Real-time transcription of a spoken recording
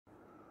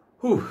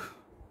Whew.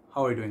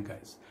 How are you doing,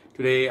 guys?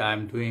 Today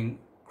I'm doing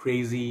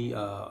crazy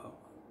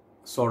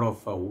sort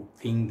of a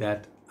thing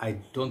that I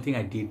don't think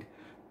I did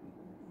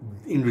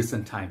in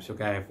recent times.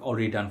 Okay, I've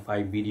already done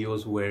 5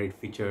 videos where it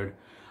featured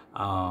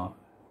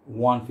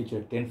one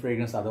featured 10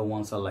 fragrance, other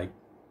ones are like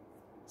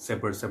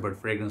separate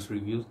fragrance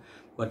reviews.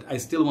 But I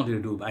still wanted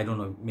to do, I don't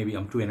know, maybe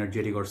I'm too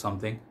energetic or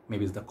something,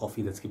 maybe it's the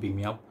coffee that's keeping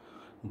me up,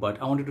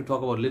 but I wanted to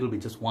talk about a little bit,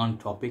 just one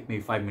topic,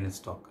 maybe 5 minutes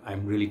talk.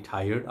 I'm really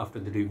tired after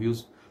the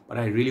reviews, but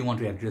I really want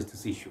to address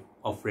this issue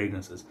of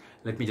fragrances.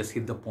 Let me just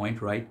hit the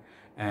point, right?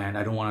 And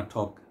I don't want to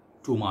talk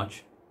too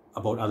much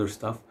about other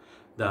stuff.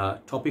 The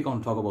topic I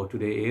want to talk about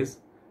today is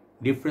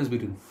difference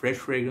between fresh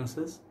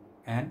fragrances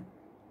and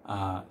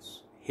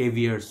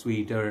heavier,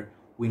 sweeter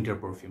winter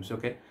perfumes.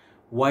 Okay,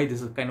 why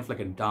this is kind of like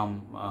a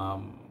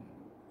dumb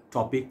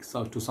topic.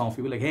 So to some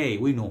people, like, hey,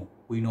 we know,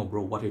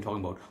 bro, what are you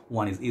talking about?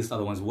 One is east,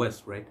 other one is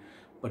west, right?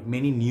 But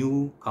many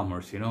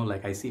newcomers,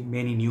 like I see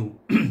many new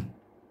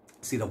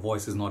see, the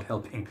voice is not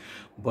helping,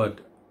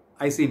 but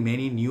I see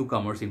many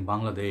newcomers in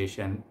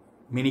Bangladesh and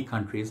many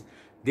countries.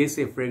 They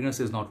say fragrance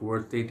is not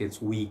worth it,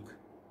 it's weak,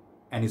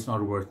 and it's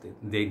not worth it.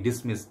 They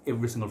dismiss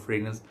every single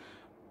fragrance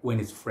when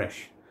it's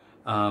fresh.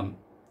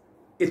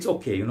 It's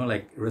okay,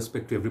 like,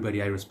 respect to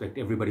everybody. I respect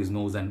everybody's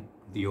nose and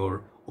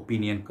your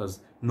opinion,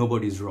 because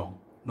nobody's wrong.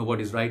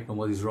 Nobody's right,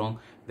 nobody's wrong.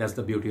 That's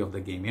the beauty of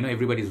the game.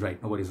 Everybody's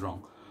right, nobody's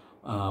wrong.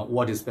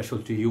 What is special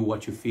to you,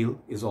 what you feel,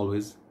 is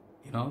always,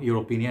 your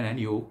opinion, and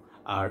you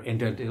are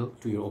entitled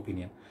to your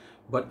opinion.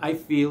 But I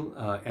feel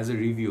as a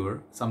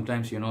reviewer,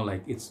 sometimes,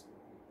 like, it's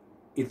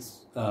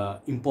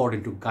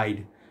important to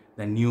guide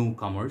the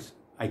newcomers.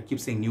 I keep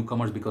saying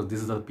newcomers because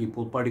this is a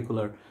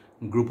particular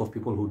group of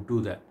people who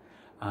do that.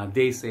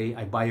 They say,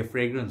 I buy a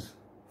fragrance,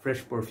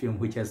 fresh perfume,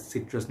 which has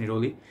citrus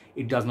neroli.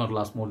 It does not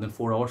last more than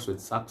 4 hours, so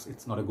it sucks.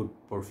 It's not a good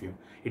perfume.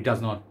 It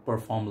does not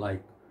perform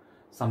like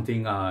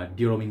something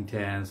Dior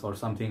Intense or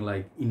something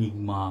like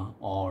Enigma,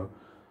 or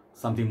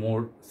something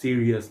more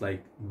serious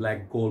like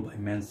Black Gold by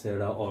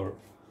Mancera, or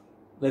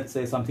let's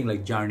say something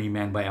like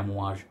Journeyman by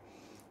Amouage.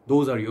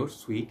 Those are your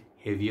sweet,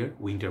 heavier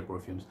winter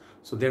perfumes.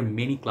 So there are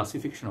many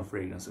classification of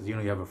fragrances. You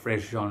have a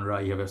fresh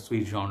genre, you have a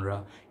sweet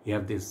genre, you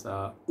have this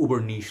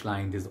uber niche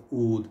line, this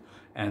oud,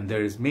 and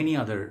there is many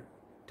other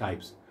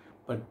types.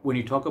 But when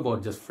you talk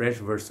about just fresh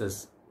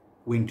versus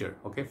winter,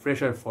 okay,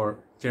 fresh are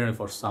generally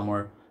for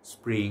summer,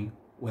 spring,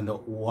 when the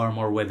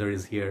warmer weather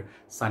is here,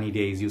 sunny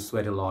days, you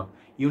sweat a lot,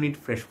 you need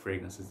fresh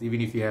fragrances.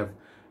 Even if you have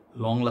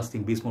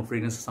long-lasting beast mode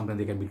fragrances, sometimes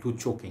they can be too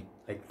choking,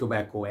 like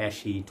tobacco,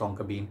 ashy,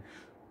 tonka bean,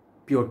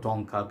 pure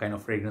tonka kind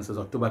of fragrances,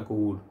 or tobacco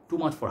wood, too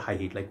much for high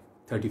heat, like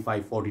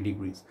 35-40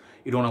 degrees.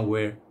 You don't want to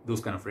wear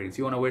those kind of fragrances.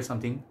 You want to wear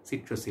something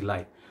citrusy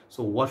light.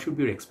 So what should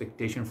be your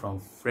expectation from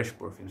fresh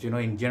perfumes?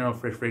 In general,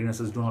 fresh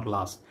fragrances do not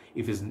last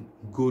if it's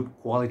good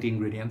quality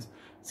ingredients.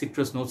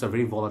 Citrus notes are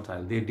very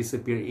volatile. They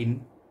disappear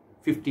in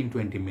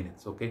 15-20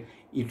 minutes. Okay,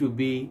 it will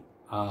be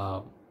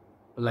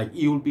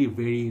you'll be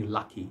very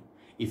lucky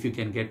if you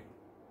can get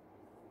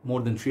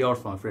more than 3 hours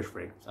from a fresh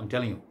fragrance. I'm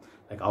telling you,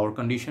 like our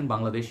condition,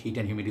 Bangladesh, heat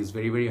and humidity is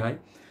very, very high.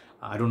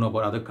 I don't know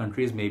about other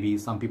countries. Maybe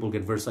some people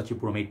get Versace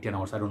Purum 8-10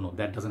 hours. I don't know.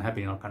 That doesn't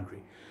happen in our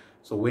country.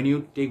 So when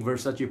you take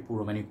Versace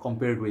Purum and you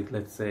compare it with,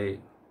 let's say,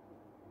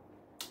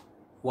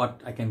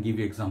 what I can give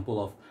you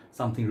example of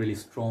something really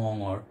strong,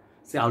 or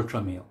say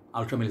Ultra Male.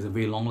 Ultra Male is a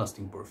very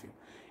long-lasting perfume.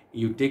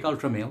 You take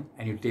Ultra Male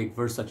and you take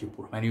Versace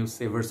Purum and you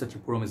say Versace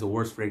Purum is a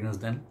worse fragrance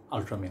than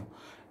Ultra Male.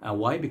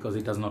 Why? Because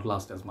it does not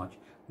last as much.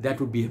 That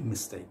would be a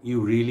mistake.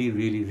 You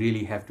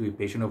really have to be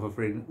patient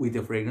with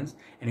a fragrance,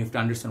 and you have to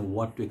understand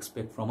what to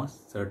expect from a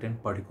certain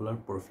particular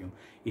perfume.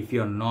 If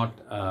you are not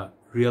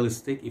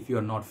realistic, if you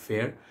are not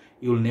fair,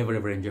 you will never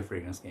ever enjoy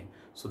fragrance game.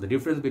 So the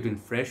difference between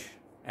fresh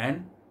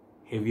and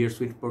heavier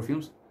sweet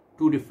perfumes,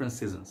 2 different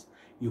seasons.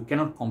 You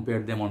cannot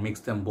compare them or mix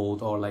them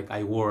both, or like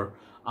I wore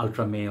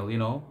Ultra Male,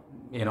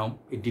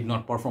 it did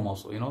not perform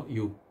also,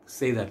 you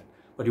say that,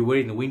 but you wear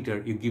it in the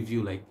winter, it gives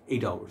you like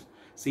 8 hours.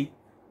 See,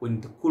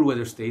 when the cool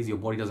weather stays, your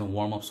body doesn't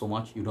warm up so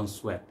much, you don't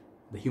sweat,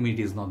 the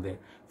humidity is not there,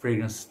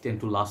 fragrances tend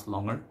to last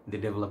longer, they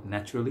develop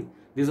naturally.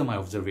 These are my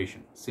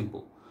observation,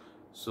 simple.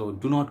 So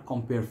do not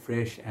compare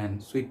fresh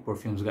and sweet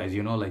perfumes, guys,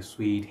 like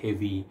sweet,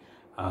 heavy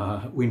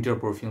winter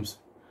perfumes,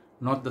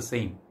 not the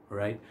same,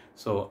 right?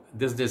 So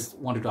this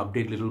wanted to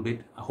update a little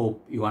bit. I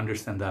hope you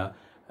understand the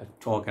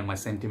talk and my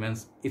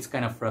sentiments. It's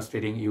kind of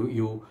frustrating.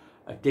 You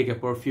take a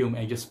perfume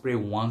and you just spray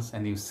once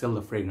and you sell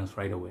the fragrance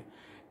right away.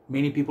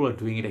 Many people are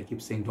doing it. I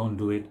keep saying don't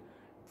do it.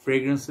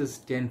 Fragrances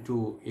tend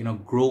to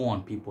grow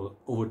on people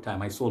over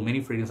time. I sold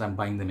many fragrances, I'm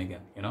buying them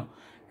again,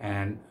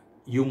 and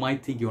you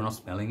might think you're not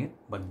smelling it,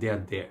 but they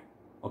are there.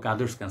 Okay,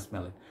 others can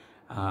smell it.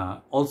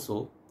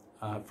 Also,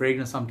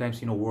 fragrance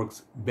sometimes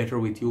works better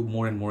with you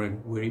more and more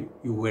where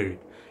you wear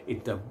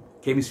it. The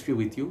chemistry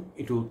with you,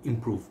 it will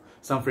improve.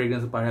 Some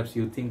fragrances, perhaps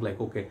you think like,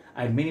 okay,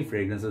 I had many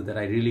fragrances that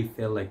I really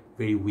felt like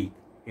very weak.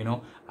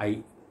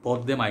 I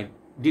bought them, I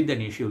did the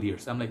initial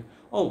years. I'm like,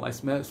 oh, I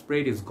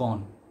sprayed, it's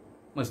gone.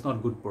 It's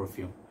not good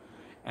perfume.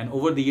 And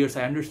over the years,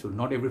 I understood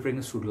not every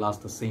fragrance should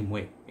last the same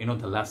way.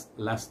 The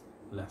last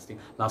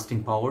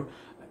lasting power.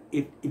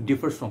 It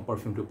differs from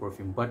perfume to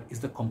perfume, but it's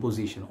the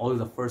composition. Always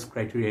the first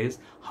criteria is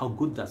how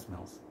good that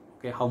smells.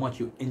 Okay, how much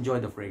you enjoy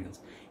the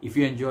fragrance. If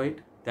you enjoy it,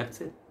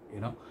 that's it.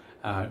 You know,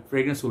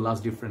 fragrance will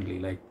last differently,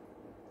 like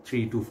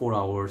 3 to 4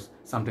 hours,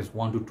 sometimes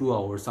 1 to 2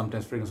 hours,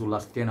 sometimes fragrance will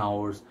last 10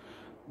 hours.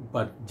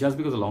 But just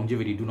because of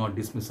longevity, do not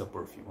dismiss a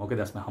perfume. Okay,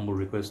 that's my humble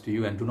request to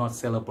you. And do not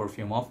sell a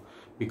perfume off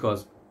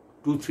because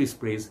 2-3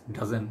 sprays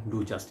doesn't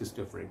do justice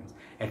to a fragrance.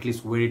 At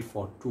least wear it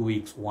for 2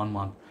 weeks, 1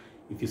 month.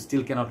 If you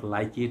still cannot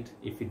like it,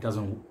 if it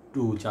doesn't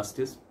do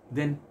justice,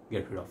 then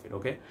get rid of it.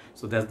 Okay,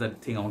 so that's the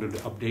thing I wanted to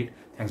update.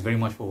 Thanks very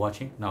much for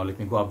watching. Now let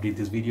me go update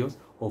these videos.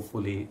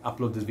 Hopefully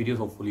upload these videos.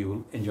 Hopefully you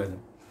will enjoy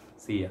them.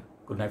 See ya.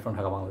 Good night from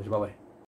Dhaka, Bangladesh. Bye bye.